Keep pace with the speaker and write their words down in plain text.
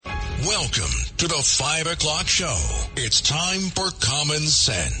Welcome to the 5 o'clock show. It's time for Common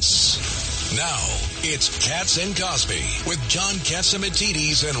Sense. Now, it's Katz and Cosby with John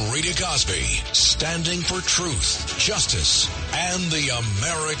Katzimatidis and Rita Cosby, standing for truth, justice, and the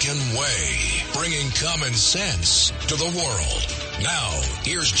American way, bringing common sense to the world. Now,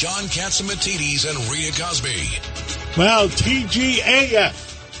 here's John Katzimatidis and Rita Cosby. Well, TGAF.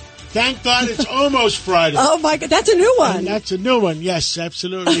 Thank God it's almost Friday. Oh, my God. That's a new one. And that's a new one. Yes,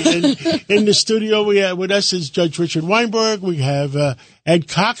 absolutely. In the studio we have with us is Judge Richard Weinberg. We have Ed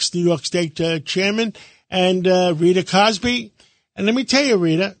Cox, New York State Chairman, and Rita Cosby. And let me tell you,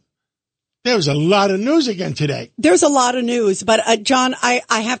 Rita, there was a lot of news again today. There's a lot of news. But, John, I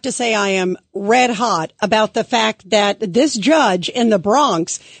have to say I am red hot about the fact that this judge in the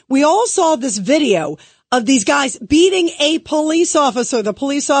Bronx, we all saw this video of these guys beating a police officer. The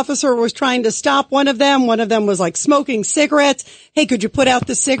police officer was trying to stop one of them. One of them was like smoking cigarettes. Hey, could you put out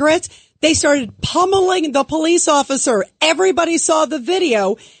the cigarettes? They started pummeling the police officer. Everybody saw the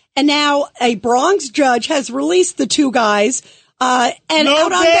video. And now a Bronx judge has released the two guys, and no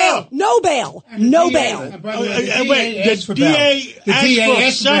out on bail. No bail. No bail. The DA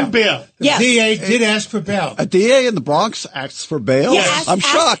asked for some bail. Yes. The DA did ask for bail. A DA in the Bronx asks for bail? Yes. I'm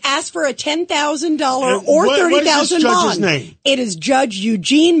shocked. Ask for a $10,000 or $30,000 what is this bond. judge's name? It is Judge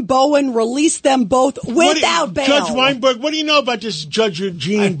Eugene Bowen. Released them both without bail. Judge Weinberg, what do you know about this Judge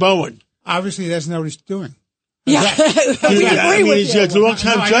Eugene Bowen? Obviously, he doesn't know what he's doing. Yeah, we agree with he's you. a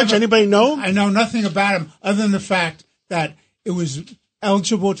long-time judge. Anybody know him? I know nothing about him other than the fact that it was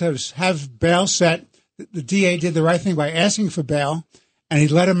eligible to have bail set. The DA did the right thing by asking for bail, and he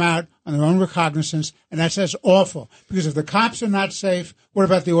let him out on their own recognizance, and that's awful. Because if the cops are not safe, what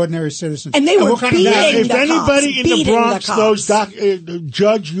about the ordinary citizens? And they were beating If the anybody cops, in the Bronx the knows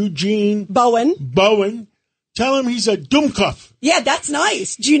Judge Eugene Bowen, tell him he's a dumcuff. Yeah, that's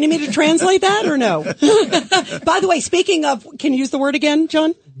nice. Do you need me to translate that or no? By the way, speaking of, can you use the word again,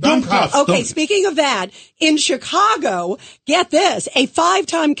 John? Dumcuff. Okay, speaking of that, in Chicago, get this, a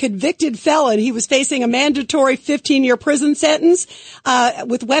 5-time convicted felon, he was facing a mandatory 15-year prison sentence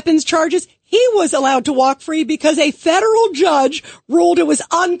with weapons charges. He was allowed to walk free because a federal judge ruled it was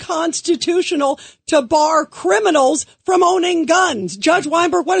unconstitutional to bar criminals from owning guns. Judge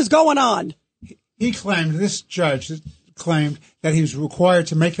Weinberg, what is going on? This judge claimed that he was required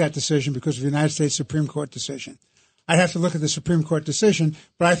to make that decision because of the United States Supreme Court decision. I'd have to look at the Supreme Court decision,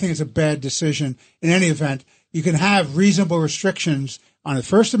 but I think it's a bad decision. In any event, you can have reasonable restrictions on the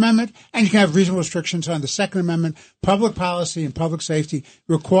First Amendment, and you can have reasonable restrictions on the Second Amendment. Public policy and public safety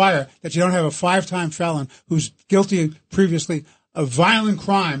require that you don't have a 5-time felon who's guilty previously of violent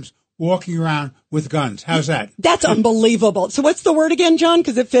crimes walking around with guns. How's that? That's unbelievable. So what's the word again, John?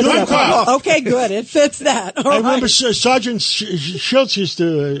 Because it fits that. Okay, good. It fits that. All I right. remember Sergeant Schultz used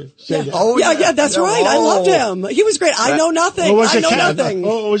to say that. Oh, yeah, that's right. I loved him. He was great. I know nothing. Was it nothing.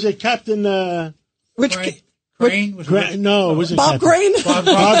 Oh, was it Captain? Which Crane? No, it wasn't Bob Captain. Crane? Bob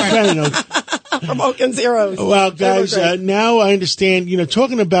Crane. From Oakland's Heroes. Well, guys, now I understand,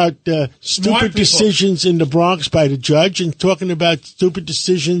 talking about stupid decisions in the Bronx by the judge and talking about stupid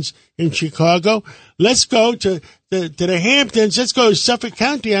decisions in Chicago. Let's go to the Hamptons. Let's go to Suffolk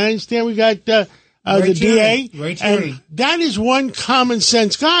County. I understand we got the DA. And that is one common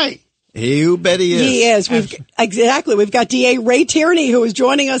sense guy. You bet he is. He is. We've got DA Ray Tierney, who is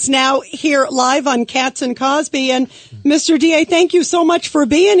joining us now here live on Katz and Cosby. And Mr. DA, thank you so much for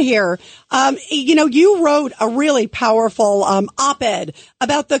being here. You wrote a really powerful op-ed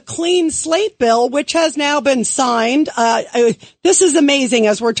about the clean slate bill, which has now been signed. This is amazing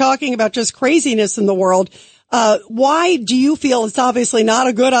as we're talking about just craziness in the world. Why do you feel it's obviously not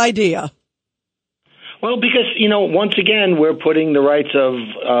a good idea? Well, because, once again, we're putting the rights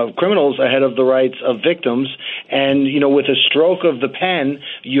of criminals ahead of the rights of victims. And, with a stroke of the pen,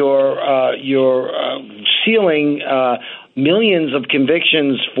 you're sealing millions of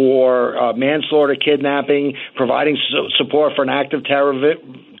convictions for manslaughter, kidnapping, providing support for an act of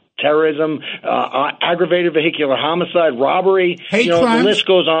terrorism, aggravated vehicular homicide, robbery. Hate crimes. The list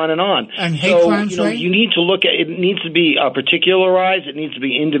goes on and on. And hate crimes, right? You need to look at it. Needs to be particularized. It needs to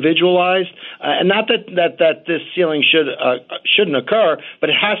be individualized, and not that this sealing shouldn't occur, but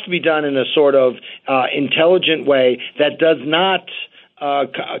it has to be done in a sort of intelligent way that does not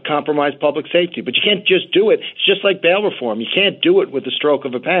compromise public safety. But you can't just do it. It's just like bail reform. You can't do it with the stroke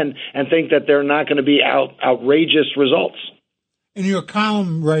of a pen and think that there are not going to be outrageous results. In your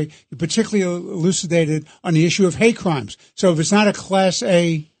column, Ray, you particularly elucidated on the issue of hate crimes. So if it's not a Class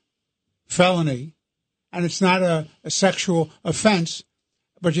A felony and it's not a sexual offense,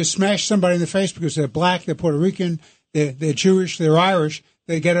 but you smash somebody in the face because they're black, they're Puerto Rican, they're Jewish, they're Irish,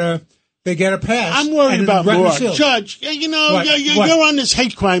 they get a pass. I'm worried about more. Sealed. Judge, you're on this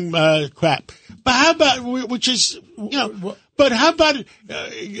hate crime crap. But how about, but how about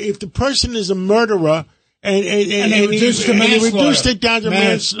if the person is a murderer and they reduced it down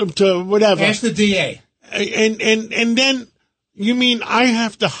to whatever? Ask the DA. And then you mean I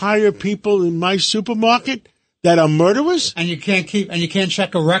have to hire people in my supermarket that are murderers? And you can't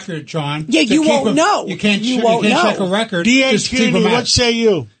check a record, John. Yeah, you won't know. You can't check a record. DA Tierney, what say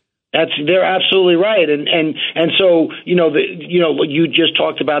you? They're absolutely right, and so you just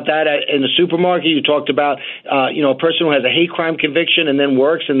talked about that in the supermarket. You talked about a person who has a hate crime conviction and then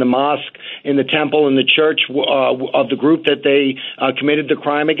works in the mosque, in the temple, in the church of the group that they committed the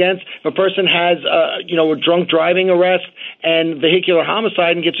crime against. If a person has a drunk driving arrest and vehicular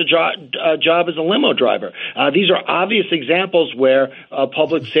homicide and gets a job as a limo driver, these are obvious examples where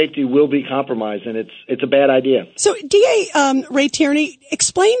public safety will be compromised, and it's a bad idea. So, DA Ray Tierney,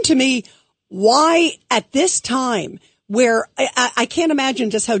 explain to me why at this time, where I can't imagine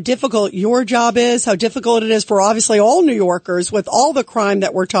just how difficult your job is, how difficult it is for obviously all New Yorkers with all the crime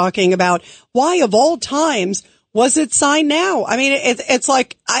that we're talking about, why of all times was it signed now? I mean, it's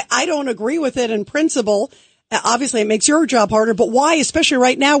like, I don't agree with it in principle. Obviously, it makes your job harder, but why, especially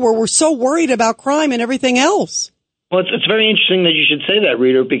right now where we're so worried about crime and everything else? Well, it's very interesting that you should say that,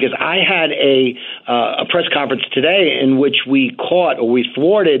 Rita, because I had a press conference today in which we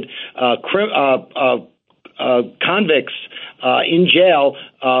thwarted convicts in jail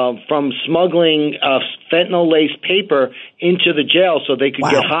from smuggling fentanyl-laced paper into the jail so they could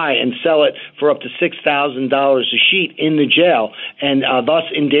get high and sell it for up to $6,000 a sheet in the jail, and thus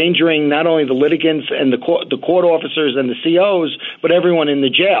endangering not only the litigants and the court officers and the COs, but everyone in the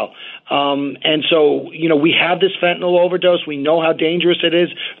jail. And so, we have this fentanyl overdose. We know how dangerous it is.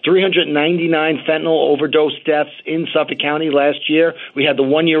 399 fentanyl overdose deaths in Suffolk County last year. We had the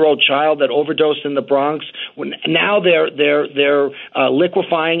 1-year-old child that overdosed in the Bronx. Now they're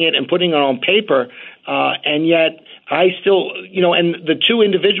liquefying it and putting it on paper, and yet I still, and the two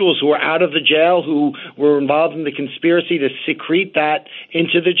individuals who are out of the jail who were involved in the conspiracy to secrete that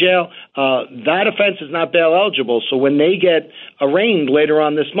into the jail, that offense is not bail eligible. So when they get arraigned later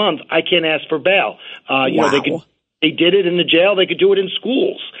on this month, I can't ask for bail. They did it in the jail. They could do it in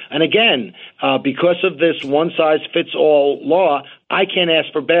schools. And again, because of this one-size-fits-all law, I can't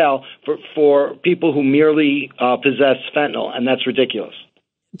ask for bail for people who merely possess fentanyl, and that's ridiculous.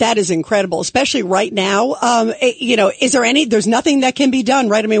 That is incredible, especially right now. Is there there's nothing that can be done,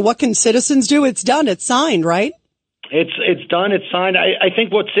 right? I mean, what can citizens do? It's done. It's signed, right? It's done. It's signed. I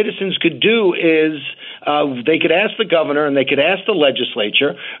think what citizens could do is they could ask the governor and they could ask the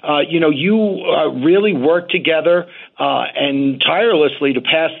legislature, you really work together and tirelessly to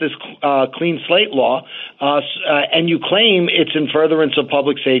pass this clean slate law, and you claim it's in furtherance of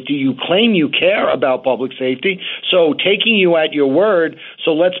public safety. You claim you care about public safety. So taking you at your word,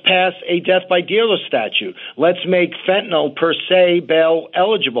 so let's pass a death by dealer statute. Let's make fentanyl per se bail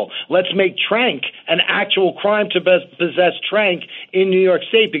eligible. Let's make tranq an actual crime to possess tranq in New York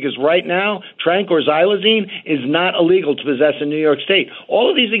State, because right now tranq or xylazine is not illegal to possess in New York State. All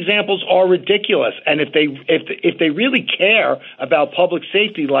of these examples are ridiculous, and if they really care about public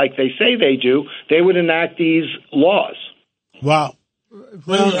safety like they say they do, they would enact these laws. Wow.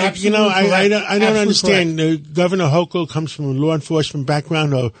 Well, I don't understand. Governor Hochul comes from a law enforcement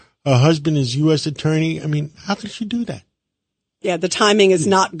background. Her husband is U.S. attorney. I mean, how could she do that? Yeah, the timing is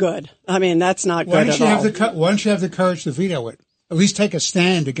not good. I mean, that's not good at all. Why don't you have the courage to veto it? At least take a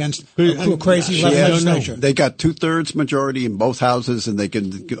stand against a crazy legislature. They got 2/3 majority in both houses, and they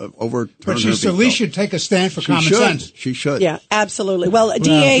can overturn. But she at least should take a stand for common sense. She should. Yeah, absolutely. Well,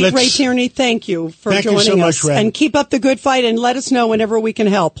 DA Ray Tierney, thank you for joining us, and keep up the good fight. And let us know whenever we can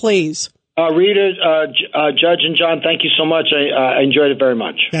help, please. Rita, Judge, and John, thank you so much. I enjoyed it very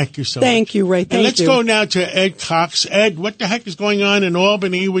much. Thank you so much. Thank you, Ray. Let's go now to Ed Cox. Ed, what the heck is going on in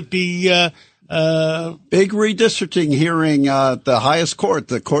Albany with the big redistricting hearing at the highest court,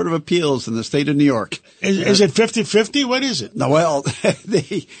 the Court of Appeals in the state of New York? Is it 50-50? What is it? No, well,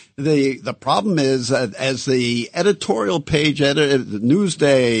 the problem is that as the editorial page editor,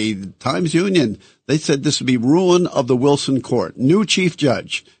 Newsday, Times Union, they said this would be ruin of the Wilson Court. New chief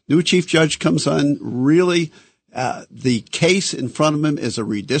judge comes on. Really, the case in front of him is a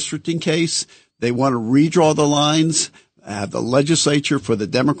redistricting case. They want to redraw the lines. Have the legislature for the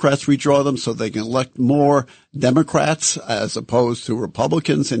Democrats redraw them so they can elect more Democrats as opposed to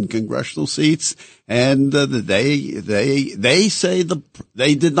Republicans in congressional seats. And they say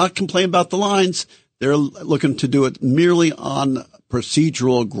they did not complain about the lines. They're looking to do it merely on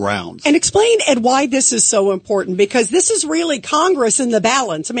procedural grounds. And explain, Ed, why this is so important, because this is really Congress in the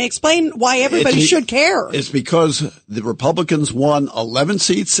balance. I mean, explain why everybody should care. It's because the Republicans won 11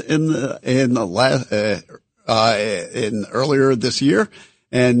 seats in earlier this year.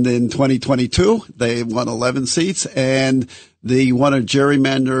 And in 2022, they won 11 seats, and they want to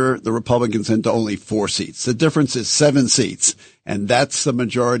gerrymander the Republicans into only 4 seats. The difference is 7 seats, and that's the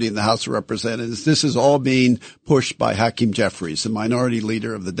majority in the House of Representatives. This is all being pushed by Hakeem Jeffries, the minority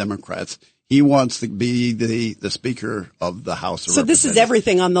leader of the Democrats. He wants to be the Speaker of the House of Representatives. So this is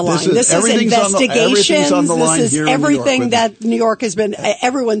everything on the line. This is investigations. everything's on the line this is here everything in New York that New York has been,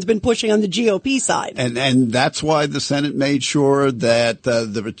 everyone's been pushing on the GOP side. And that's why the Senate made sure that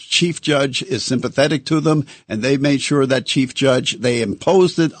the chief judge is sympathetic to them, and they made sure that chief judge, they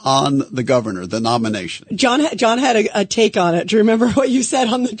imposed it on the governor, the nomination. John had a take on it. Do you remember what you said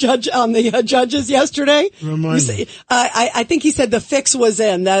on the judges yesterday? I think he said the fix was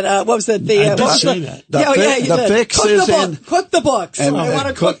in. That what was it? I did say that. The fix is in. Cook the books. I want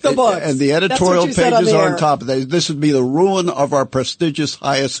to cook the books. And the editorial pages are on top of that. This would be the ruin of our prestigious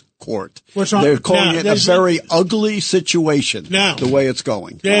highest court. They're calling it a very ugly situation, the way it's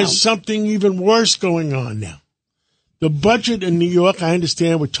going. There's something even worse going on now. The budget in New York, I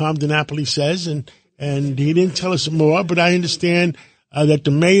understand what Tom DiNapoli says, and he didn't tell us more, but I understand that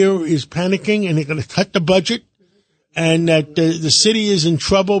the mayor is panicking and they're going to cut the budget. And that the city is in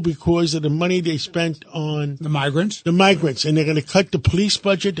trouble because of the money they spent on the migrants, and they're going to cut the police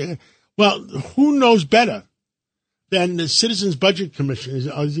budget. Well, who knows better than the Citizens Budget Commission?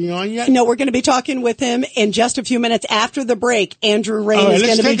 Is he on yet? No, we're going to be talking with him in just a few minutes after the break. Andrew Rain is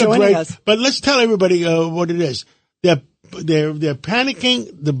going to be joining us. But let's tell everybody what it is. They're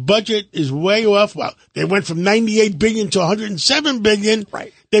panicking. The budget is way off. Well, they went from $98 billion to $107 billion.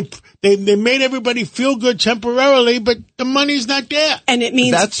 Right. They made everybody feel good temporarily, but the money's not there. And it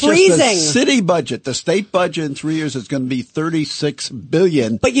means that's freezing. Just the city budget. The state budget in 3 years is going to be $36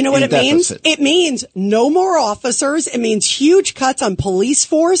 billion. But you know what it deficit. means? It means no more officers. It means huge cuts on police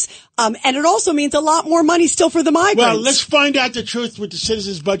force. And it also means a lot more money still for the migrants. Well, let's find out the truth with the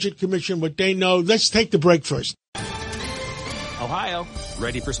Citizens Budget Commission, what they know. Let's take the break first. Ohio,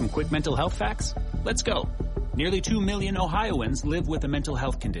 ready for some quick mental health facts? Let's go. Nearly 2 million Ohioans live with a mental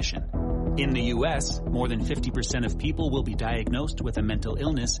health condition. In the U.S., more than 50% of people will be diagnosed with a mental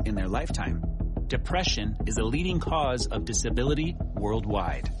illness in their lifetime. Depression is a leading cause of disability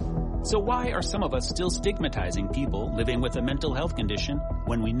worldwide. So why are some of us still stigmatizing people living with a mental health condition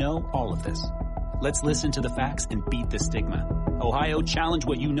when we know all of this? Let's listen to the facts and beat the stigma. Ohio, challenge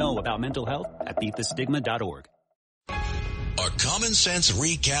what you know about mental health at beatthestigma.org. A common sense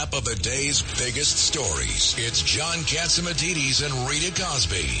recap of the day's biggest stories. It's John Catsimatidis and Rita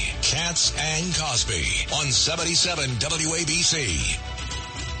Cosby. Katz and Cosby on 77 WABC.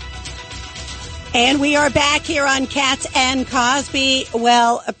 And we are back here on Katz and Cosby.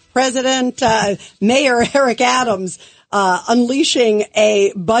 Well, Mayor Eric Adams unleashing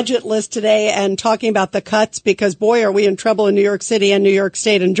a budget list today and talking about the cuts because, boy, are we in trouble in New York City and New York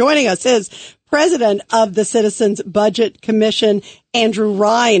State. And joining us is President of the Citizens Budget Commission, Andrew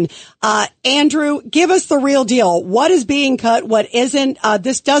Ryan. Andrew, give us the real deal. What is being cut? What isn't?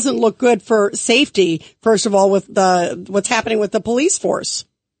 This doesn't look good for safety, first of all, with what's happening with the police force.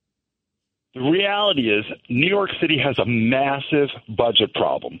 The reality is New York City has a massive budget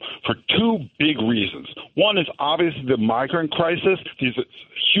problem for 2 big reasons. One is obviously the migrant crisis. There's a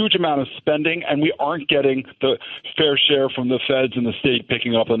huge amount of spending, and we aren't getting the fair share from the feds and the state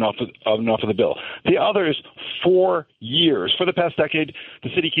picking up enough of the bill. The other is 4 years. For the past decade, the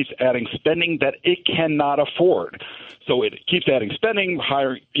city keeps adding spending that it cannot afford. So it keeps adding spending,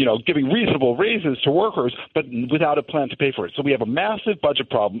 giving reasonable raises to workers, but without a plan to pay for it. So we have a massive budget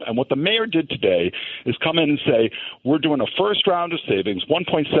problem, and what the mayor did today is come in and say, we're doing a first round of savings,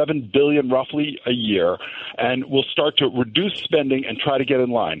 $1.7 billion roughly a year, and we'll start to reduce spending and try to get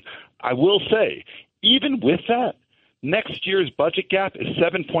in line. I will say, even with that, next year's budget gap is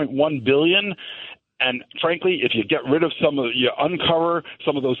 $7.1 billion. And frankly, if you get rid of you uncover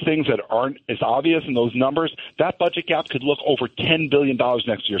some of those things that aren't as obvious in those numbers, that budget gap could look over $10 billion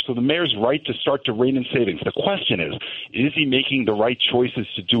next year. So the mayor's right to start to rein in savings. The question is he making the right choices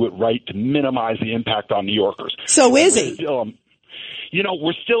to do it right to minimize the impact on New Yorkers? So is he?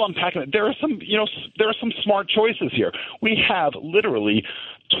 We're still unpacking it. There are some smart choices here. We have literally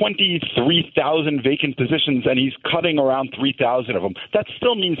 23,000 vacant positions, and he's cutting around 3,000 of them. That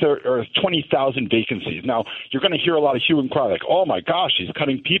still means there are 20,000 vacancies. Now, you're going to hear a lot of hue and cry like, oh, my gosh, he's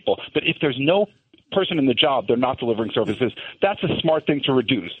cutting people. But if there's no person in the job, they're not delivering services. That's a smart thing to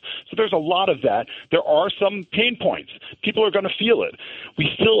reduce. So there's a lot of that. There are some pain points. People are going to feel it. We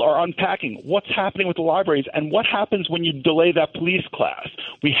still are unpacking what's happening with the libraries and what happens when you delay that police class.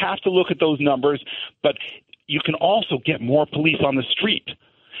 We have to look at those numbers, but you can also get more police on the street.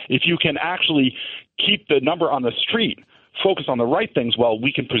 If you can actually keep the number on the street, focus on the right things, well,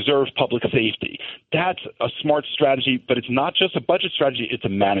 we can preserve public safety. That's a smart strategy, but it's not just a budget strategy, it's a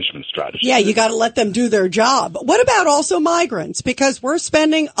management strategy. Yeah, you got to let them do their job. What about also migrants? Because we're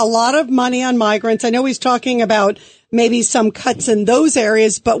spending a lot of money on migrants. I know he's talking about maybe some cuts in those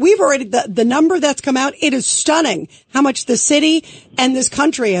areas, but we've already, the number that's come out, it is stunning how much the city and this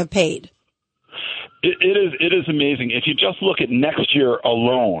country have paid. It is amazing. If you just look at next year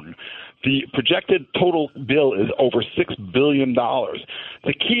alone, the projected total bill is over $6 billion.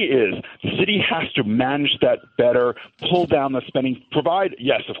 The key is the city has to manage that better, pull down the spending, provide,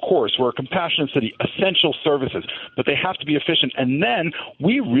 yes, of course, we're a compassionate city, essential services, but they have to be efficient. And then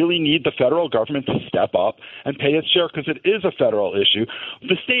we really need the federal government to step up and pay its share because it is a federal issue.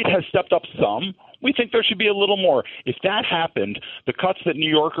 The state has stepped up some. We think there should be a little more. If that happened, the cuts that New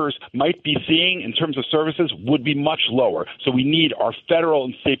Yorkers might be seeing in terms of services would be much lower. So we need our federal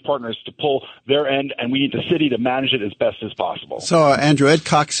and state partners to pull their end, and we need the city to manage it as best as possible. So, Andrew, Ed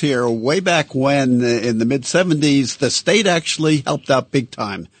Cox here. Way back when, in the mid-'70s, the state actually helped out big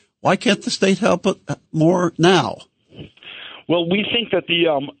time. Why can't the state help more now? Well, we think that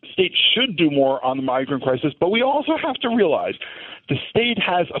the state should do more on the migrant crisis, but we also have to realize the state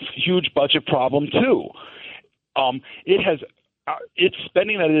has a huge budget problem, too. Its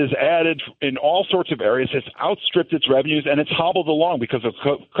spending that it has added in all sorts of areas has outstripped its revenues, and it's hobbled along because of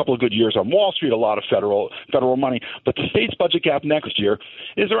a couple of good years on Wall Street, a lot of federal money. But the state's budget gap next year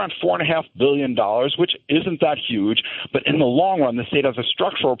is around $4.5 billion, which isn't that huge. But in the long run, the state has a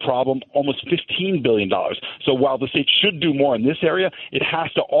structural problem, almost $15 billion. So while the state should do more in this area, it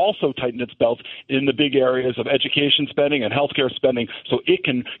has to also tighten its belt in the big areas of education spending and healthcare spending so it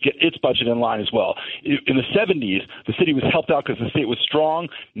can get its budget in line as well. In the 70s, the city was helped out because the state was strong.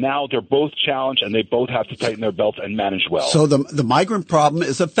 Now they're both challenged, and they both have to tighten their belts and manage well. So the migrant problem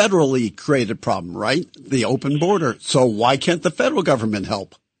is a federally created problem, right? The open border. So why can't the federal government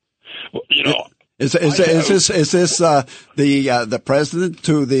help? Well, you know, is this the president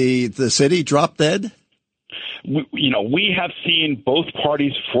to the city drop dead? We have seen both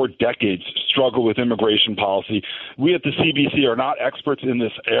parties for decades struggle with immigration policy. We at the CBC are not experts in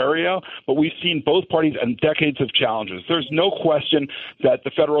this area, but we've seen both parties and decades of challenges. There's no question that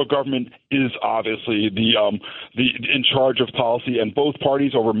the federal government is obviously the in charge of policy, and both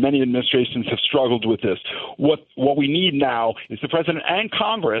parties over many administrations have struggled with this. What we need now is the president and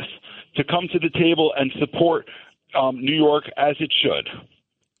Congress to come to the table and support New York as it should.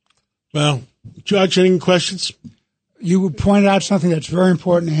 Well, Judge, any questions? You pointed out something that's very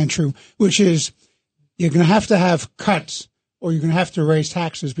important, Andrew, which is you're going to have cuts or you're going to have to raise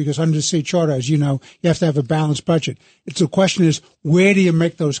taxes because under the state charter, as you know, you have to have a balanced budget. The question is, where do you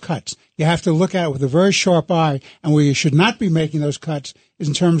make those cuts? You have to look at it with a very sharp eye, and where you should not be making those cuts is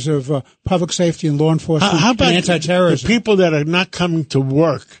in terms of public safety and law enforcement how about and anti-terrorism. The people that are not coming to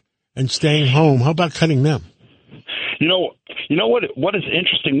work and staying home, how about cutting them? You know what is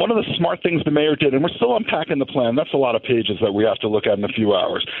interesting? One of the smart things the mayor did, and we're still unpacking the plan. That's a lot of pages that we have to look at in a few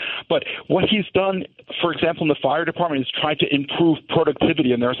hours. But what he's done, for example, in the fire department, is trying to improve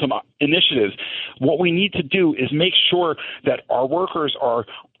productivity, and there are some initiatives. What we need to do is make sure that our workers are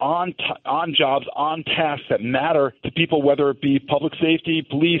on jobs, on tasks that matter to people, whether it be public safety,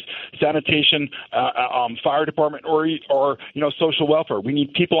 police, sanitation, fire department, or social welfare. We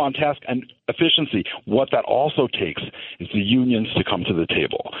need people on task and efficiency. What that also takes is the unions to come to the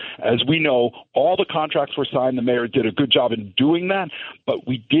table. As we know, all the contracts were signed. The mayor did a good job in doing that, but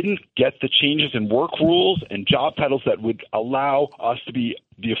we didn't get the changes in work rules and job titles that would allow us to be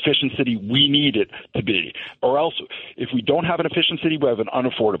the efficient city we need it to be. Or else, if we don't have an efficient city, we have an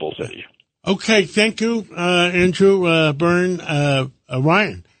unaffordable city. Okay, thank you, Andrew Byrne,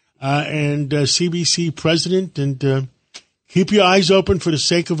 Ryan, and CBC president, and keep your eyes open for the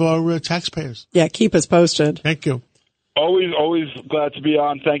sake of our taxpayers. Yeah, keep us posted. Thank you. Always glad to be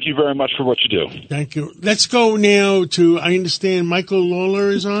on. Thank you very much for what you do. Thank you. Let's go now to, I understand Michael Lawler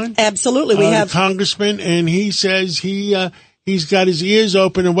is on? Absolutely. We have the congressman, and he says he's got his ears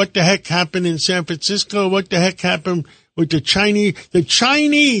open, and what the heck happened in San Francisco? What the heck happened with the Chinese? The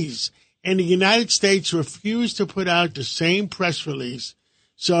Chinese and the United States refused to put out the same press release.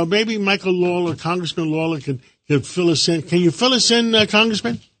 So maybe Michael Lawler, Congressman Lawler, can fill us in. Can you fill us in,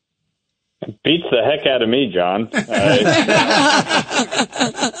 Congressman? Beats the heck out of me, John.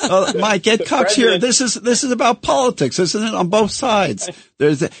 Mike, get Cox here. This is about politics, isn't it? On both sides,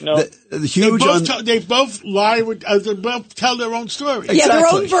 there's the huge. They both lie. They both tell their own story. Yeah, their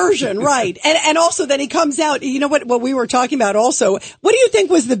own version, right? And also, then he comes out. You know what we were talking about. Also, what do you think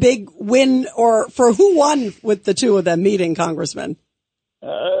was the big win, or for who won with the two of them meeting, Congressman?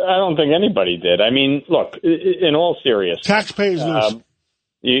 I don't think anybody did. I mean, look, in all seriousness, taxpayers lose.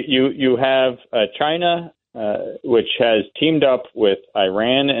 You have China, which has teamed up with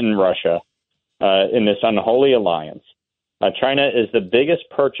Iran and Russia in this unholy alliance. China is the biggest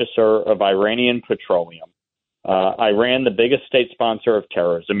purchaser of Iranian petroleum. Iran, the biggest state sponsor of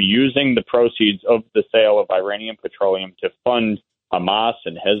terrorism, using the proceeds of the sale of Iranian petroleum to fund Hamas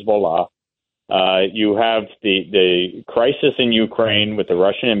and Hezbollah. You have the crisis in Ukraine with the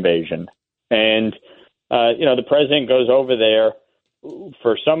Russian invasion. And, the president goes over there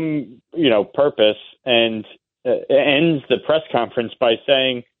for some, purpose and ends the press conference by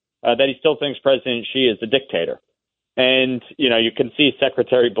saying that he still thinks President Xi is a dictator. And, you can see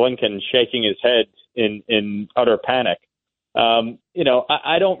Secretary Blinken shaking his head in utter panic.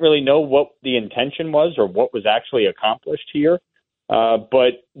 I don't really know what the intention was or what was actually accomplished here.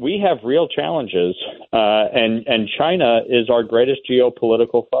 But we have real challenges, and China is our greatest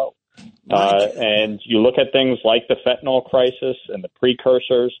geopolitical foe. And you look at things like the fentanyl crisis and the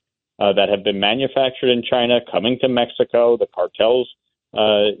precursors that have been manufactured in China coming to Mexico, the cartels,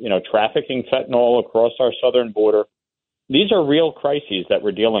 trafficking fentanyl across our southern border. These are real crises that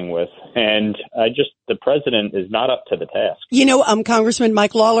we're dealing with, and the president is not up to the task. Congressman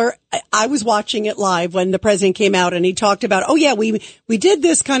Mike Lawler, I was watching it live when the president came out and he talked about, we did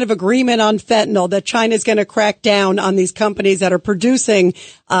this kind of agreement on fentanyl that China's going to crack down on these companies that are producing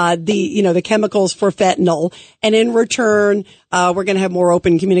the chemicals for fentanyl, and in return, we're going to have more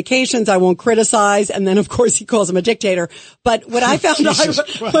open communications. I won't criticize, and then of course he calls him a dictator. But what I found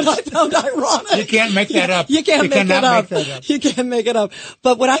ironic, you can't make that up. You can't make that up. You can't make it up.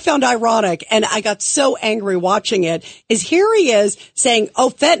 But what I found ironic, and I got so angry watching it, is here he is saying,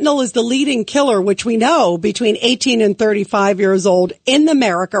 fentanyl is the leading killer, which we know between 18 and 35 years old in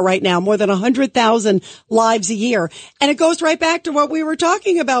America right now, more than 100,000 lives a year. And it goes right back to what we were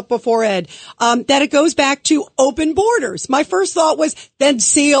talking about before, Ed, that it goes back to open borders. My first thought was then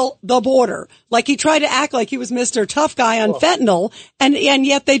seal the border. Like he tried to act like he was Mr. Tough Guy on fentanyl, and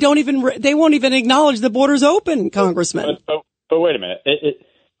yet they won't even acknowledge the border's open, Congressman. But wait a minute.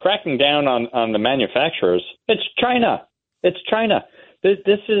 Cracking down on the manufacturers, it's China. It's China. This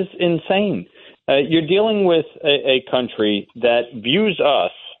is insane. You're dealing with a country that views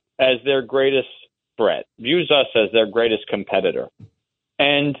us as their greatest threat, views us as their greatest competitor.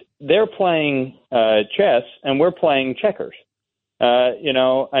 And they're playing chess and we're playing checkers.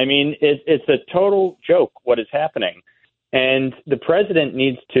 It's a total joke what is happening. And the president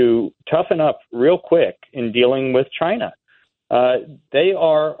needs to toughen up real quick in dealing with China. They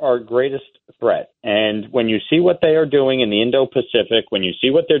are our greatest threat. And when you see what they are doing in the Indo-Pacific, when you see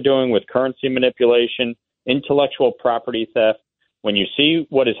what they're doing with currency manipulation, intellectual property theft, when you see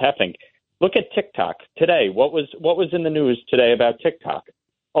what is happening, look at TikTok today. What was in the news today about TikTok?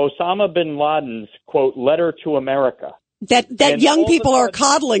 Osama bin Laden's, quote, letter to America. That young people are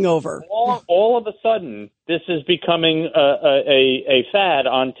coddling over. All of a sudden, this is becoming a fad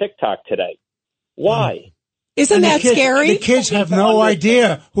on TikTok today. Why? Isn't that scary? The kids have no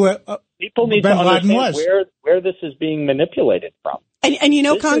idea who people need bin to Laden understand was. where this is being manipulated from. And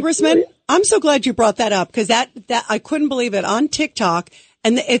Congressman, I'm so glad you brought that up, because that I couldn't believe it on TikTok,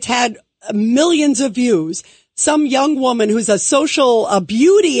 and it's had millions of views. Some young woman who's a social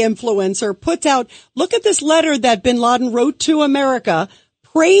beauty influencer puts out, look at this letter that bin Laden wrote to America,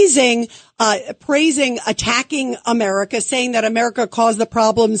 praising, attacking America, saying that America caused the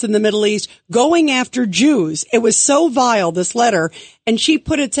problems in the Middle East, going after Jews. It was so vile, this letter. And she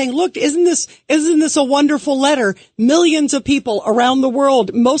put it saying, look, isn't this a wonderful letter? Millions of people around the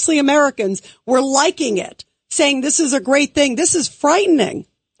world, mostly Americans, were liking it, saying this is a great thing. This is frightening.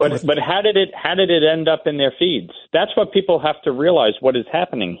 But how did it end up in their feeds? That's what people have to realize what is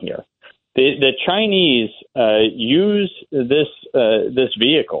happening here. The Chinese use this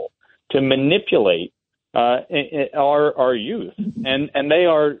vehicle to manipulate our youth, and they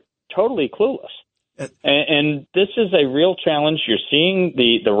are totally clueless. And this is a real challenge. You're seeing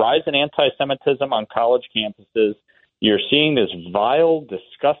the rise in anti-Semitism on college campuses. You're seeing this vile,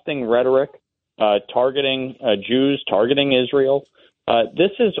 disgusting rhetoric targeting Jews, targeting Israel.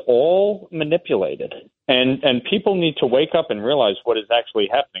 This is all manipulated, and people need to wake up and realize what is actually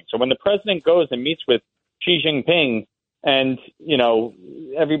happening. So when the president goes and meets with Xi Jinping And,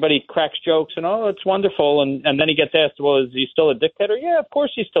 everybody cracks jokes and, oh, it's wonderful. And then he gets asked, well, is he still a dictator? Yeah, of course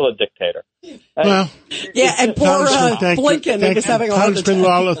he's still a dictator. Well, and poor Blinken is having a heart attack. Congressman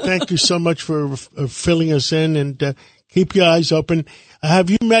Lawler, thank you so much for filling us in, and keep your eyes open. Have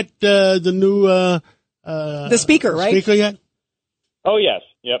you met the new the speaker, right? Speaker yet? Oh, yes.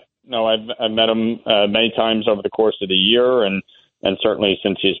 Yep. No, I've met him many times over the course of the year, and certainly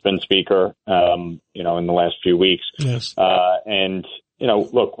since he's been speaker, in the last few weeks. Yes.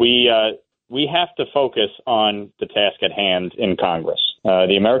 Look, we have to focus on the task at hand in Congress.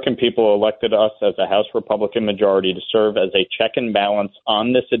 The American people elected us as a House Republican majority to serve as a check and balance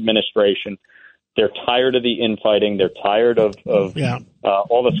on this administration. They're tired of the infighting. They're tired of all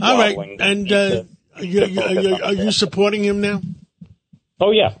the squabbling. All right. And are you supporting him now?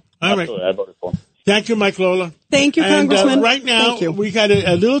 Oh, yeah. All absolutely. Right. I voted for him. Thank you, Mike Lawler. Thank you, Congressman. And right now, we got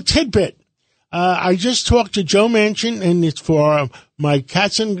a little tidbit. I just talked to Joe Manchin, and it's for my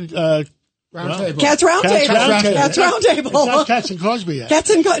Cats and Roundtable. Cats Roundtable. Cats Roundtable. It's not Cats and Cosby yet.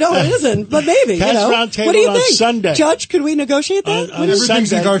 No, it isn't. But maybe. Cats Roundtable what do you on think? Sunday. Judge, could we negotiate that? On Everything's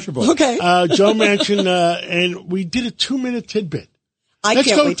Sunday. negotiable. Okay. Joe Manchin, and we did a 2-minute tidbit. Let's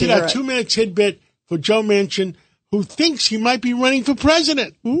go wait to hear that it. 2-minute tidbit for Joe Manchin, who thinks he might be running for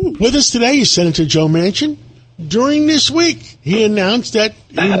president. With us today is Senator Joe Manchin. During this week, he announced that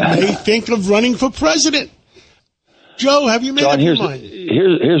he may think of running for president. Joe, have you made up your mind?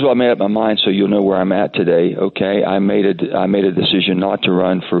 Here's what I made up my mind, so you'll know where I'm at today. Okay, I made a decision not to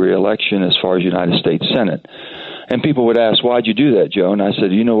run for re-election as far as United States Senate. And people would ask, why'd you do that, Joe? And I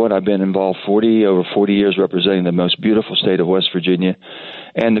said, you know what? I've been involved over 40 years representing the most beautiful state of West Virginia,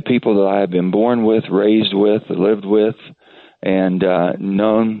 and the people that I have been born with, raised with, lived with, and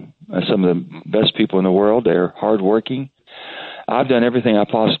known some of the best people in the world. They're hardworking. I've done everything I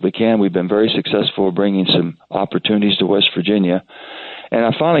possibly can. We've been very successful bringing some opportunities to West Virginia. And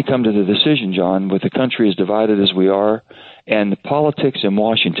I finally come to the decision, John, with the country as divided as we are, and the politics in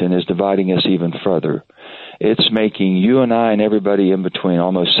Washington is dividing us even further. It's making you and I and everybody in between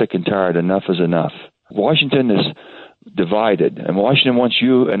almost sick and tired. Enough is enough. Washington is divided, and Washington wants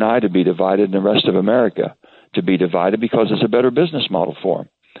you and I to be divided and the rest of America to be divided because it's a better business model for them.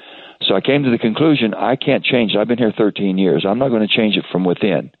 So I came to the conclusion I can't change it. I've been here 13 years. I'm not going to change it from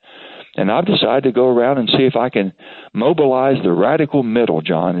within. And I've decided to go around and see if I can mobilize the radical middle,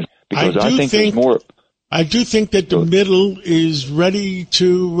 John, because I think there's more. I do think that the middle is ready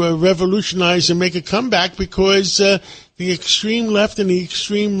to revolutionize and make a comeback because the extreme left and the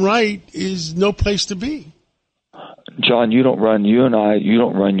extreme right is no place to be. John, you don't run your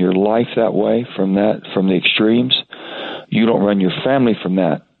life that way from the extremes. You don't run your family from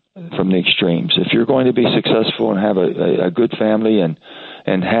the extremes. If you're going to be successful and have a good family and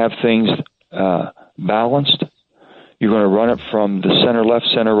have things balanced, you're going to run it from the center left,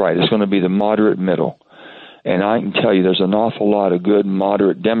 center right. It's going to be the moderate middle. And I can tell you there's an awful lot of good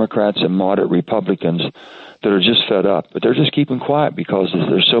moderate Democrats and moderate Republicans that are just fed up. But they're just keeping quiet because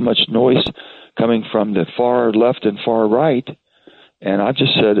there's so much noise coming from the far left and far right. And I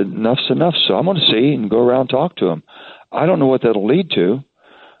just said enough's enough. So I'm going to see and go around and talk to them. I don't know what that'll lead to.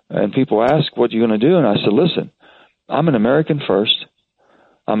 And people ask, what are you going to do? And I said, listen, I'm an American first.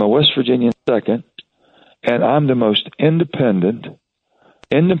 I'm a West Virginian second. And I'm the most independent,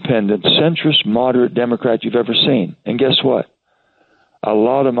 centrist, moderate Democrat you've ever seen. And guess what? A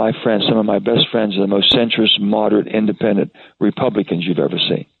lot of my friends, some of my best friends, are the most centrist, moderate, independent Republicans you've ever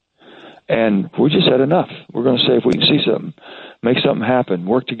seen. And we just had enough. We're going to say if we can see something, make something happen,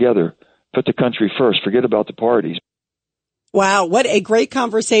 work together, put the country first, forget about the parties. Wow, what a great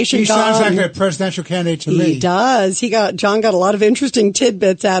conversation. He sounds like a presidential candidate to me. He does. John got a lot of interesting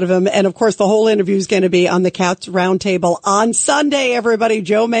tidbits out of him. And of course, the whole interview is going to be on the Cats Roundtable on Sunday, everybody,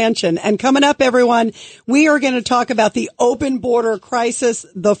 Joe Manchin. And coming up, everyone, we are going to talk about the open border crisis.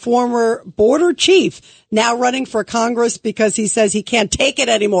 The former border chief now running for Congress because he says he can't take it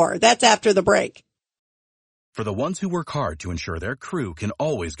anymore. That's after the break. For the ones who work hard to ensure their crew can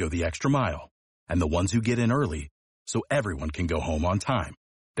always go the extra mile, and the ones who get in early so everyone can go home on time,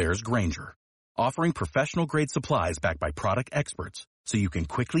 there's Grainger, offering professional-grade supplies backed by product experts so you can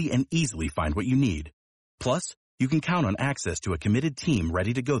quickly and easily find what you need. Plus, you can count on access to a committed team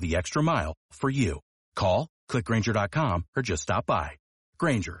ready to go the extra mile for you. Call, click Grainger.com, or just stop by.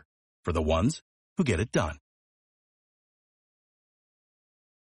 Grainger, for the ones who get it done.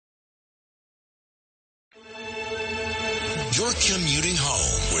 You're commuting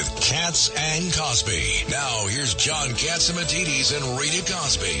home with Katz and Cosby. Now, here's John Katzimatidis and Rita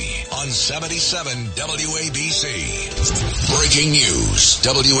Cosby on 77 WABC. Breaking news,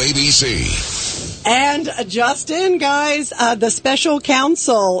 WABC. And just in, guys, the special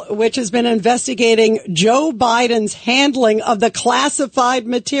counsel, which has been investigating Joe Biden's handling of the classified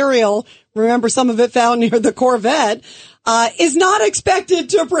material, remember some of it found near the Corvette, is not expected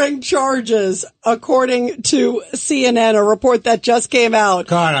to bring charges, according to CNN, a report that just came out.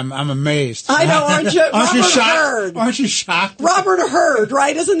 God, I'm amazed. I know, aren't you? Hurd. Aren't you shocked? Robert Hurd,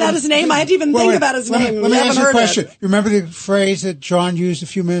 right? Isn't that his name? I had to even think about his name. Let me ask you a question. You remember the phrase that John used a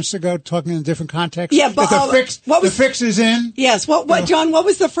few minutes ago, talking in a different context? Yeah, but the fix is in. Yes. What, John? What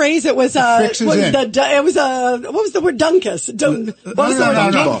was the phrase? It was the fix is in. What was the word? Dunkus.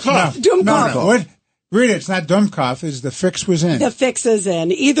 No. Read it. It's not Dumkoff. It's the fix was in. The fix is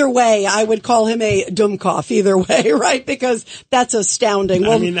in. Either way, I would call him a Dumkoff. Either way, right? Because that's astounding.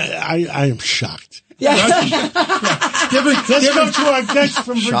 Well, I mean, I am shocked. Yeah. Let's go to our guest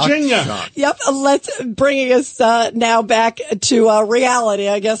from Virginia. Shocked. Yep. Let's bringing us now back to reality,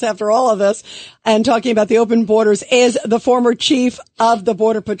 I guess, after all of this, and talking about the open borders is the former chief of the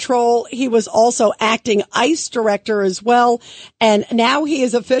Border Patrol. He was also acting ICE director as well. And now he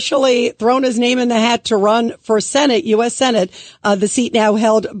has officially thrown his name in the hat to run for Senate, U.S. Senate, the seat now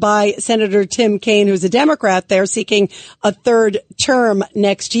held by Senator Tim Kaine, who's a Democrat there, seeking a third term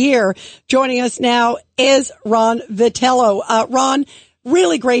next year. Joining us now is Ron Vitello. Ron,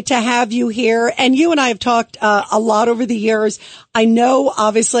 really great to have you here. And you and I have talked a lot over the years. I know,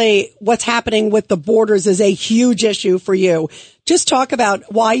 obviously, what's happening with the borders is a huge issue for you. Just talk about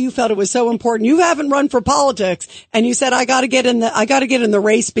why you felt it was so important. You haven't run for politics, and you said, I got to get in the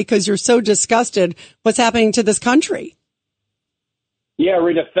race because you're so disgusted what's happening to this country. Yeah,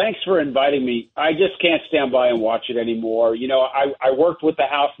 Rita, thanks for inviting me. I just can't stand by and watch it anymore. You know, I worked with the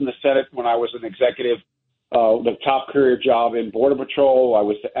House and the Senate when I was an executive, the top career job in Border Patrol. I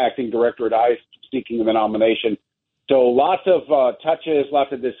was the acting director at ICE seeking the nomination. So lots of touches,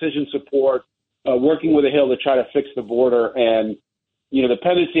 lots of decision support, working with the Hill to try to fix the border. And, you know, the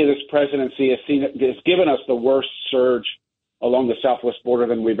pendency of this presidency has given us the worst surge along the southwest border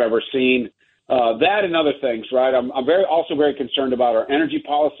than we've ever seen. That and other things, right? I'm also very concerned about our energy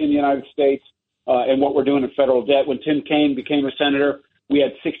policy in the United States and what we're doing in federal debt. When Tim Kaine became a senator, we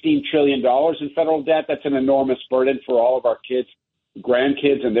had $16 trillion in federal debt. That's an enormous burden for all of our kids,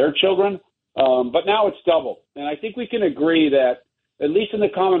 grandkids, and their children. But now it's doubled. And I think we can agree that, at least in the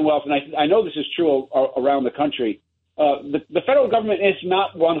Commonwealth, and I know this is true around the country, the federal government is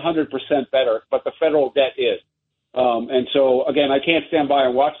not 100% better, but the federal debt is. And so, again, I can't stand by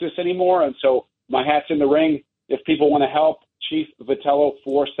and watch this anymore. And so my hat's in the ring. If people want to help, Chief Vitello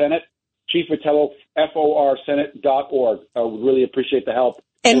for Senate, Chief Vitello, FORSenate.org. I would really appreciate the help.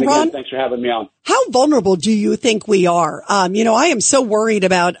 And again, Ron, thanks for having me on. How vulnerable do you think we are? You know, I am so worried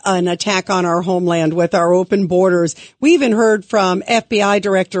about an attack on our homeland with our open borders. We even heard from FBI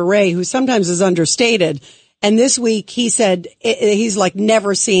Director Wray, who sometimes is understated. And this week he said he's like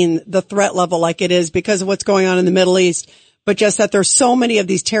never seen the threat level like it is because of what's going on in the Middle East, but just that there's so many of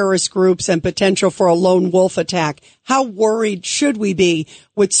these terrorist groups and potential for a lone wolf attack. How worried should we be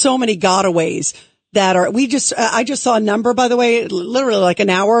with so many gotaways that are, I just saw a number, by the way, literally like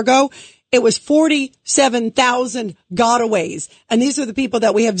an hour ago. It was 47,000 gotaways. And these are the people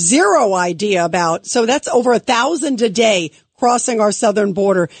that we have zero idea about. So that's over 1,000 a day crossing our southern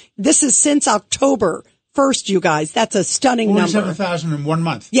border. This is since October 1st, you guys. That's a stunning number. 47,000 in 1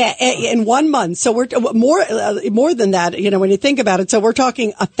 month. Yeah, in 1 month. So we're more than that, you know, when you think about it. So we're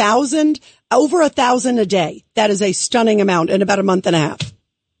talking 1,000, over 1,000 a day. That is a stunning amount in about a month and a half.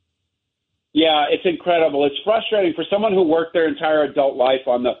 Yeah, it's incredible. It's frustrating for someone who worked their entire adult life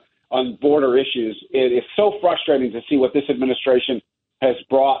on border issues. It is so frustrating to see what this administration has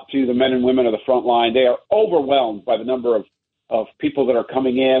brought to the men and women of the front line. They are overwhelmed by the number of people that are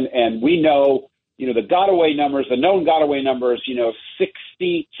coming in, and we know, you know, the gotaway numbers, the known gotaway numbers, you know,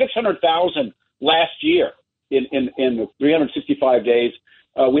 600,000 last year in the 365 days.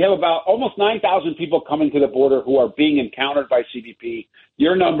 We have about almost 9,000 people coming to the border who are being encountered by CBP.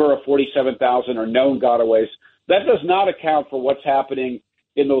 Your number of 47,000 are known gotaways. That does not account for what's happening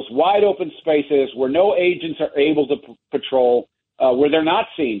in those wide open spaces where no agents are able to patrol, where they're not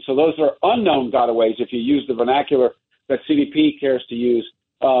seen. So those are unknown gotaways, if you use the vernacular that CBP cares to use.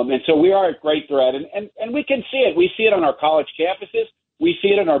 And so we are a great threat, and we can see it. We see it on our college campuses. We see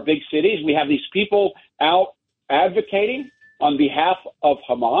it in our big cities. We have these people out advocating on behalf of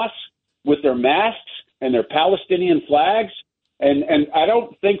Hamas with their masks and their Palestinian flags. And I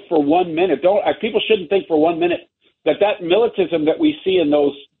don't think for 1 minute, people shouldn't think for 1 minute that militantism that we see in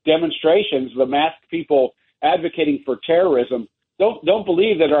those demonstrations, the masked people advocating for terrorism, don't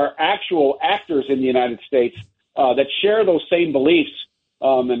believe that our actual actors in the United States that share those same beliefs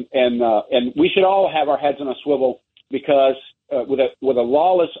And we should all have our heads on a swivel because with a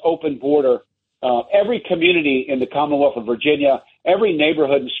lawless open border, every community in the Commonwealth of Virginia, every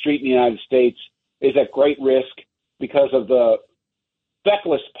neighborhood and street in the United States is at great risk because of the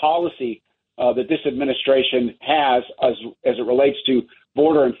feckless policy that this administration has as it relates to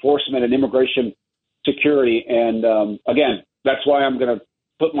border enforcement and immigration security. And again, that's why I'm going to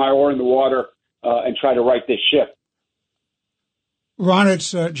put my oar in the water and try to right this ship. Ron,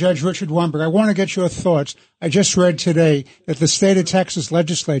 it's Judge Richard Weinberg. I want to get your thoughts. I just read today that the state of Texas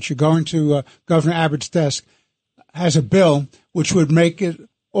legislature, going to Governor Abbott's desk, has a bill which would make it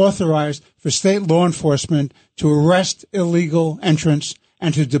authorized for state law enforcement to arrest illegal entrants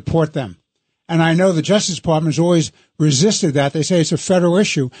and to deport them. And I know the Justice Department has always resisted that. They say it's a federal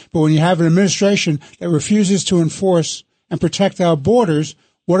issue. But when you have an administration that refuses to enforce and protect our borders,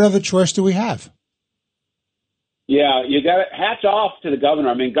 what other choice do we have? Yeah, you got hats off to the governor.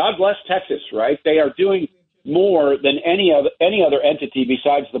 I mean, God bless Texas, right? They are doing more than any other entity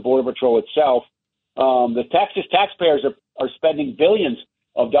besides the Border Patrol itself. The Texas taxpayers are spending billions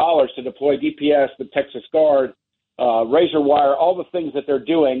of dollars to deploy DPS, the Texas Guard, razor wire, all the things that they're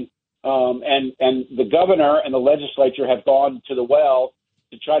doing. And the governor and the legislature have gone to the well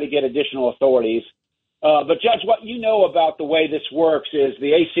to try to get additional authorities. But Judge, what you know about the way this works is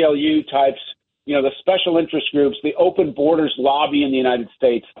the ACLU types, the special interest groups, the open borders lobby in the United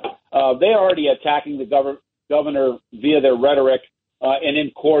States, they're already attacking the governor via their rhetoric and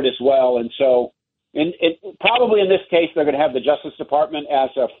in court as well. And so probably in this case, they're going to have the Justice Department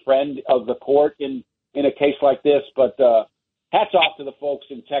as a friend of the court in a case like this. But hats off to the folks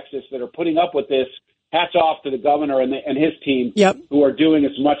in Texas that are putting up with this. Hats off to the governor and his team who are doing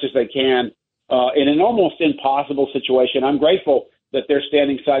as much as they can in an almost impossible situation. I'm grateful that they're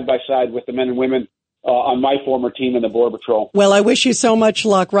standing side by side with the men and women on my former team in the Border Patrol. Well, I wish you so much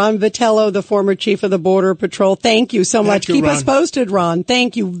luck. Ron Vitello, the former chief of the Border Patrol, thank you so much. Keep us posted, Ron.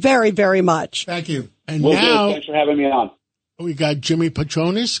 Thank you very, very much. Thank you. And now, thanks for having me on. We got Jimmy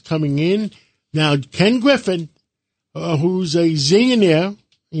Patronis coming in. Now, Ken Griffin, who's a zillionaire.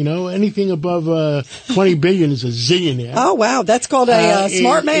 Anything above $20 billion is a zillionaire. Oh, wow. That's called a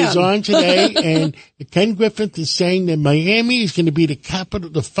smart man. Is on today, and Ken Griffin is saying that Miami is going to be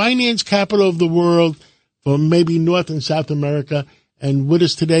the finance capital of the world for maybe North and South America. And with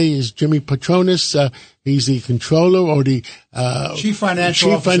us today is Jimmy Patronis. He's the controller or the chief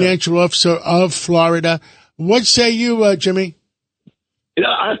financial officer of Florida. What say you, Jimmy?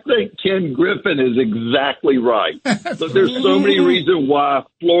 I think Ken Griffin is exactly right. Look, there's so many reasons why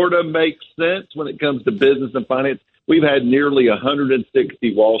Florida makes sense when it comes to business and finance. We've had nearly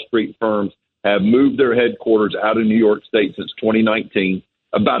 160 Wall Street firms have moved their headquarters out of New York State since 2019.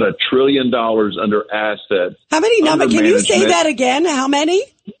 About $1 trillion under assets. How many numbers? Can you say that again? How many?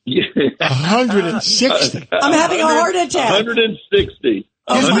 160. I'm having a heart attack. 160.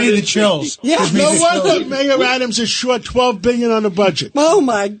 Gives me the chills. Yeah. No wonder Mayor Adams is short $12 billion on the budget. Oh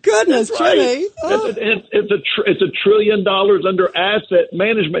my goodness, Jimmy! Oh. It's $1 trillion under asset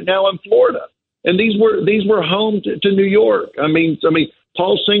management now in Florida, and these were home to New York. I mean,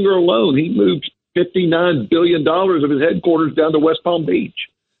 Paul Singer alone, he moved $59 billion of his headquarters down to West Palm Beach.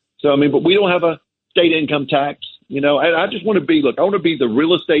 So but we don't have a state income tax. I just want to be I want to be the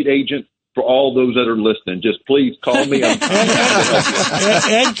real estate agent for all those that are listening. Just please call me. Ed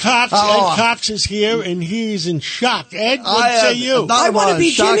Cox is here, and he's in shock. Ed, what say you? I want to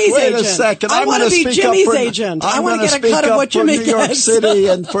be Jimmy's agent. Wait a second. I want to be Jimmy's agent. I want to get a cut of what Jimmy gets. For New York City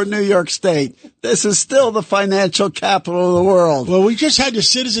and for New York State. This is still the financial capital of the world. Well, we just had the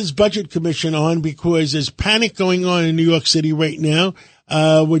Citizens Budget Commission on because there's panic going on in New York City right now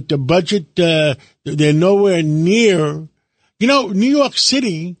with the budget. They're nowhere near. New York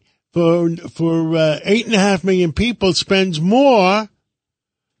City for 8.5 million people spends more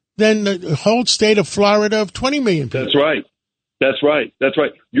than the whole state of Florida of 20 million people. That's right.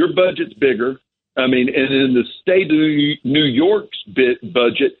 Your budget's bigger. And in the state of New York's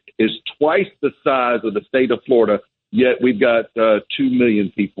budget is twice the size of the state of Florida, yet we've got 2 million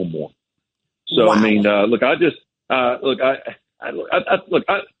people more. So, wow. I'll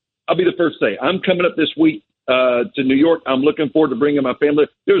be the first to say, I'm coming up this week to New York. I'm looking forward to bringing my family.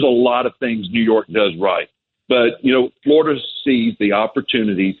 There's a lot of things New York does right. But, Florida sees the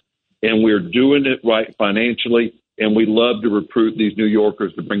opportunities, and we're doing it right financially, and we love to recruit these New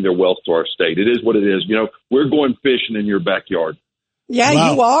Yorkers to bring their wealth to our state. It is what it is. We're going fishing in your backyard. Yeah,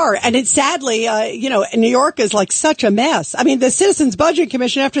 wow. You are. And it's sadly, New York is like such a mess. The Citizens Budget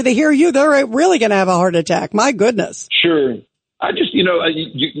Commission, after they hear you, they're really going to have a heart attack. My goodness. Sure. I just,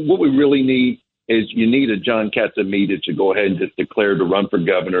 what we really need, is you need a John Catsimatidis to go ahead and just declare to run for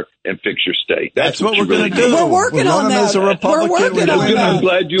governor and fix your state. That's what we're really going to do. We're working on that. As a Republican. We're working on that. I'm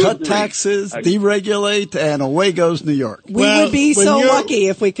glad you cut agree. taxes, deregulate, and away goes New York. We would be so lucky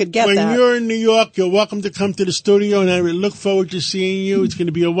if we could get when that. When you're in New York, you're welcome to come to the studio, and I look forward to seeing you. It's going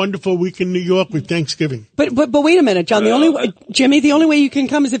to be a wonderful week in New York with Thanksgiving. But wait a minute, John. The only way, Jimmy, the only way you can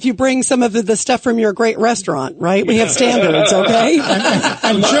come is if you bring some of the stuff from your great restaurant, right? We have standards, okay?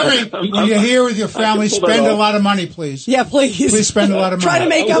 And Jimmy, when you're here with your family, spend a lot of money, please. Yeah, please. Please spend a lot of money. Try to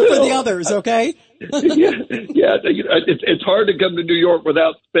make up for the others, okay? It's hard to come to New York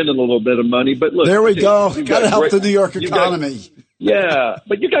without spending a little bit of money. But look, there we go. Got to help the New York economy.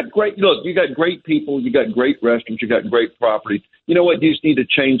 But you got great people, you got great restaurants, you got great property. You know what? You just need to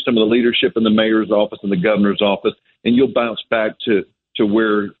change some of the leadership in the mayor's office and the governor's office, and you'll bounce back to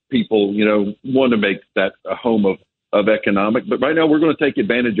where people, want to make that a home of economic. But right now we're going to take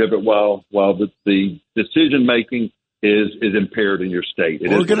advantage of it while the decision making is impaired in your state.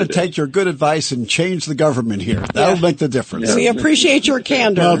 We're going to take your good advice and change the government here. That'll make the difference. Yeah. We appreciate your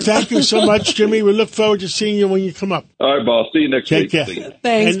candor. Well, thank you so much, Jimmy. We look forward to seeing you when you come up. All right, boss. See you next week. Take care.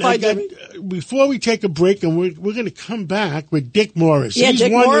 Thanks. Bye, Jimmy. Before we take a break, and we're going to come back with Dick Morris. Yeah,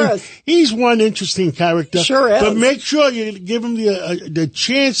 Dick Morris. He's one interesting character. Sure is. But make sure you give him the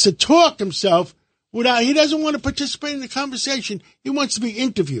chance to talk himself. He doesn't want to participate in the conversation. He wants to be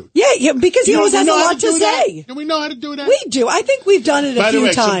interviewed. Yeah, because he always has a lot to say. Do we know how to do that? We do. I think we've done it a few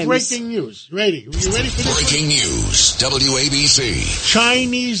times. Some breaking news. Are you ready for this? Breaking news, WABC.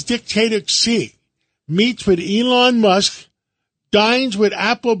 Chinese dictator Xi meets with Elon Musk, dines with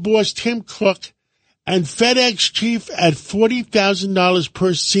Apple boss Tim Cook, and FedEx chief at $40,000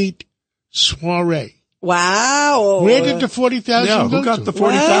 per seat soiree. Wow. Where did the $40,000 go? Who got the $40,000?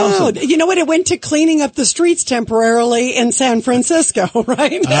 Wow. You know what? It went to cleaning up the streets temporarily in San Francisco,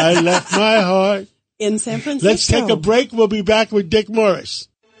 right? I left my heart in San Francisco. Let's take a break. We'll be back with Dick Morris.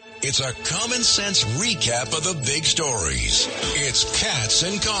 It's a common sense recap of the big stories. It's Katz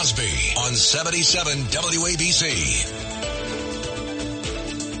and Cosby on 77 WABC.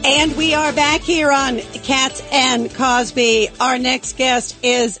 And we are back here on Katz and Cosby. Our next guest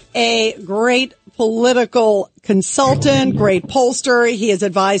is a great political consultant, great pollster. He has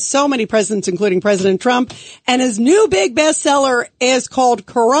advised so many presidents, including President Trump. And his new big bestseller is called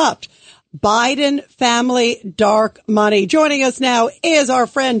Corrupt: Biden Family Dark Money. Joining us now is our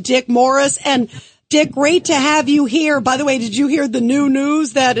friend Dick Morris. And Dick, great to have you here. By the way, did you hear the new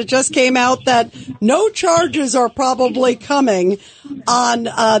news that it just came out that no charges are probably coming on,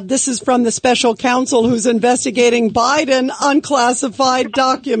 this is from the special counsel who's investigating Biden unclassified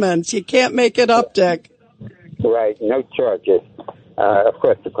documents. You can't make it up, Dick. Right, no charges. Of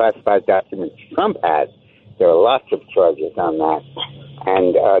course, the classified documents Trump had, there are lots of charges on that.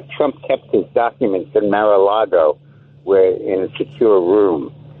 And Trump kept his documents in Mar-a-Lago, where in a secure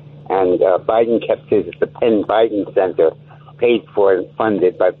room. And Biden kept his at the Penn Biden Center, paid for and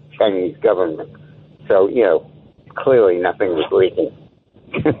funded by the Chinese government. So, clearly nothing was leaking.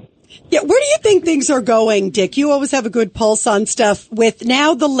 Yeah, where do you think things are going, Dick? You always have a good pulse on stuff. With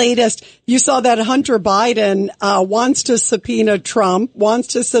now the latest, you saw that Hunter Biden wants to subpoena Trump, wants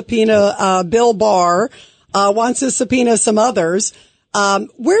to subpoena Bill Barr, wants to subpoena some others.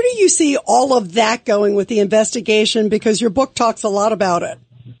 Where do you see all of that going with the investigation? Because your book talks a lot about it.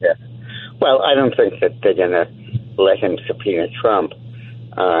 Yeah. Well, I don't think that they're going to let him subpoena Trump,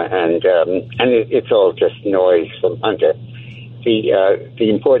 and it's all just noise from Hunter. The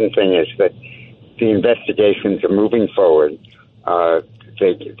important thing is that the investigations are moving forward.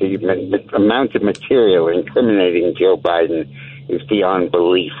 The amount of material incriminating Joe Biden is beyond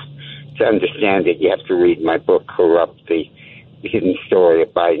belief. To understand it, you have to read my book, Corrupt: The Hidden Story of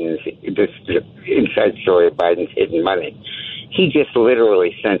Biden's, the inside story of Biden's hidden money. He just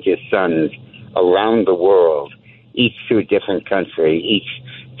literally sent his sons around the world, each to a different country, each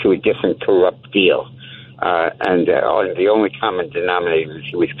to a different corrupt deal. And the only common denominator is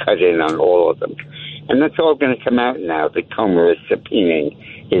he was cut in on all of them. And that's all going to come out now that Comer is subpoenaing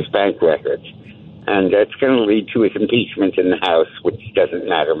his bank records. And it's going to lead to his impeachment in the House, which doesn't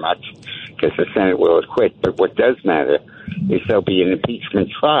matter much because the Senate will acquit. But what does matter is there'll be an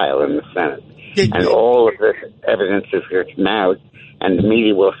impeachment trial in the Senate. And all of this evidence is going to come out, and the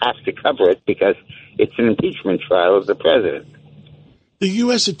media will have to cover it because it's an impeachment trial of the president. The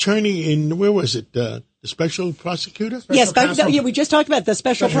U.S. attorney where was it? The special prosecutor? Yes, we just talked about the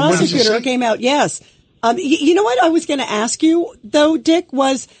special prosecutor came out. Yes. You know what I was going to ask you, though, Dick,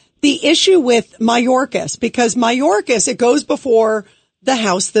 was the issue with Mayorkas, because Mayorkas, it goes before the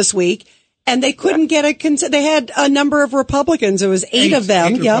House this week. And they couldn't get a consent. They had a number of Republicans. It was eight of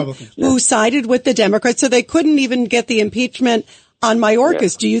them, who sided with the Democrats. So they couldn't even get the impeachment on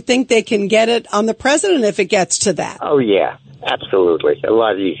Mayorkas. Yeah. Do you think they can get it on the president if it gets to that? Oh, yeah, absolutely. A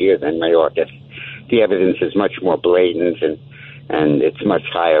lot easier than Mayorkas. The evidence is much more blatant and it's much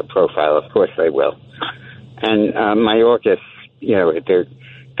higher profile. Of course they will. And Mayorkas,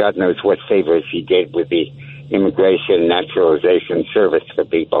 God knows what favors he did with the Immigration Naturalization Service for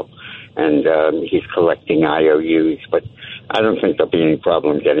people. And he's collecting IOUs. But I don't think there'll be any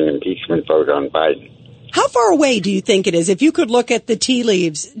problem getting an impeachment vote on Biden. How far away do you think it is? If you could look at the tea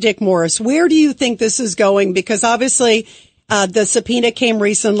leaves, Dick Morris, where do you think this is going? Because obviously the subpoena came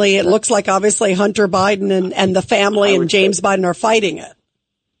recently. It looks like obviously Hunter Biden and the family and James Biden are fighting it.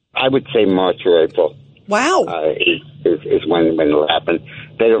 I would say March or April. Wow. Is when it'll happen.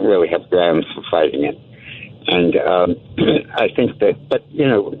 They don't really have grounds for fighting it. And I think that, but,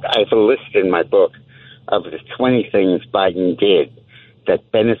 I have a list in my book of the 20 things Biden did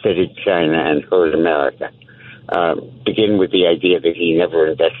that benefited China and hurt America. Begin with the idea that he never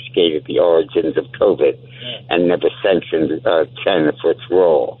investigated the origins of COVID and never sanctioned China for its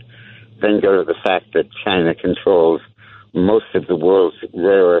role. Then go to the fact that China controls most of the world's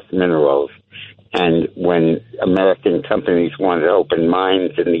rare earth minerals. And when American companies wanted to open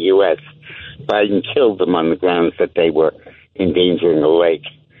mines in the U.S., Biden killed them on the grounds that they were endangering a lake.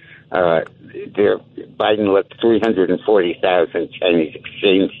 Biden let 340,000 Chinese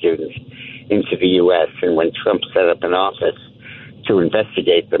exchange students into the U.S., and when Trump set up an office to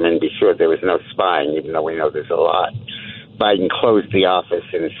investigate them and be sure there was no spying, even though we know there's a lot, Biden closed the office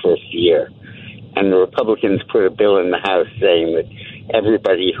in his first year. And the Republicans put a bill in the House saying that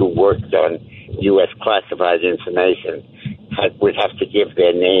everybody who worked on U.S. classified information would have to give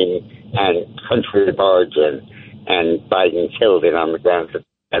their name and country of origin, and Biden killed it on the grounds of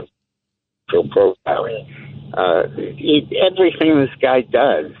profiling. Everything this guy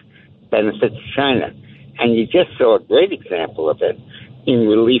does benefits China. And you just saw a great example of it in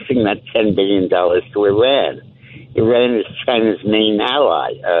releasing that $10 billion to Iran. Iran is China's main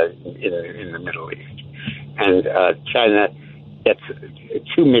ally in the Middle East. And China gets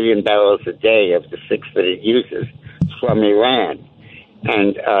 2 million barrels a day of the 6 that it uses from Iran.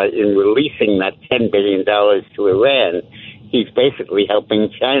 And in releasing that $10 billion to Iran, he's basically helping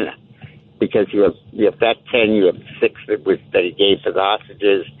China. Because you have that 10, you have 6 that he gave for the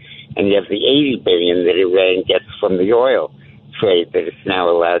hostages, and you have the 80 billion that Iran gets from the oil trade that it's now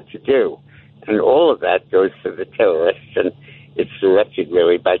allowed to do. And all of that goes to the terrorists, and it's directed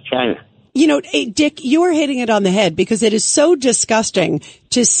really by China. Dick, you are hitting it on the head because it is so disgusting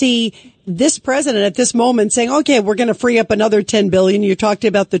to see this president at this moment saying, okay, we're going to free up another 10 billion. You talked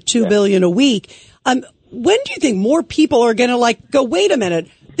about the 2 billion a week. When do you think more people are going to go, wait a minute,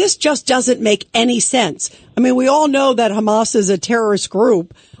 this just doesn't make any sense? I mean, we all know that Hamas is a terrorist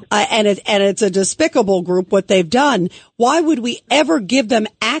group, and it's a despicable group, what they've done. Why would we ever give them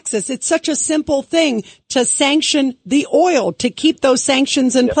access? It's such a simple thing to sanction the oil, to keep those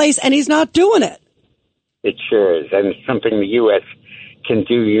sanctions in place, and he's not doing it. It sure is, and it's something the U.S. can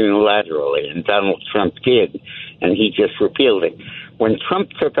do unilaterally, and Donald Trump did, and he just repealed it. When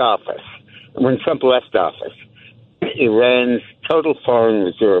Trump left office, Iran's total foreign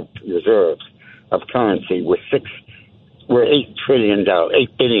reserves of currency were $8 billion,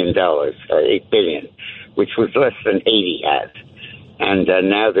 which was less than Haiti had. And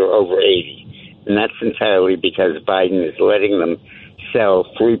now they're over 80. And that's entirely because Biden is letting them sell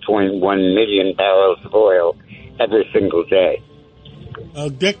 3.1 million barrels of oil every single day.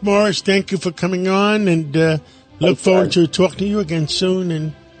 Dick Morris, thank you for coming on, and look forward to talking to you again soon.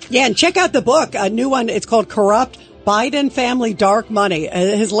 And check out the book, a new one. It's called Corrupt: Biden Family Dark Money,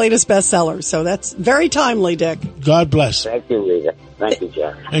 his latest bestseller. So that's very timely, Dick. God bless. Thank you, Rita. Thank you,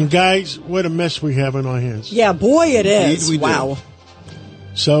 Jack. And guys, what a mess we have on our hands. Yeah, boy, it is. Wow.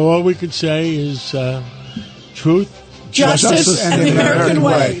 So all we could say is truth, justice, and the American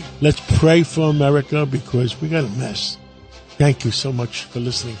way. Let's pray for America because we got a mess. Thank you so much for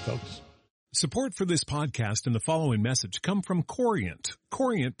listening, folks. Support for this podcast and the following message come from Corient.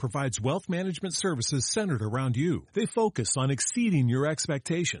 Corient provides wealth management services centered around you. They focus on exceeding your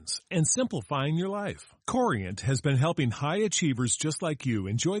expectations and simplifying your life. Corient has been helping high achievers just like you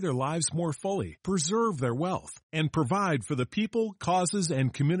enjoy their lives more fully, preserve their wealth, and provide for the people, causes,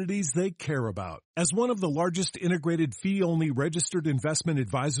 and communities they care about. As one of the largest integrated fee-only registered investment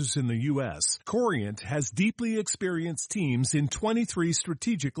advisors in the U.S., Corient has deeply experienced teams in 23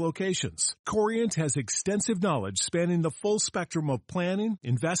 strategic locations. Corient has extensive knowledge spanning the full spectrum of planning, planning,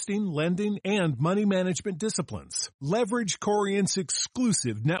 investing, lending, and money management disciplines. Leverage Corient's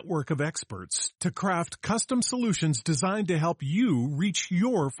exclusive network of experts to craft custom solutions designed to help you reach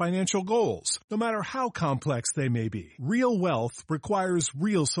your financial goals, no matter how complex they may be. Real wealth requires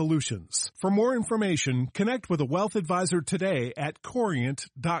real solutions. For more information, connect with a wealth advisor today at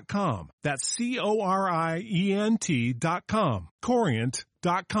Corient.com. That's Corient.com.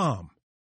 Corient.com.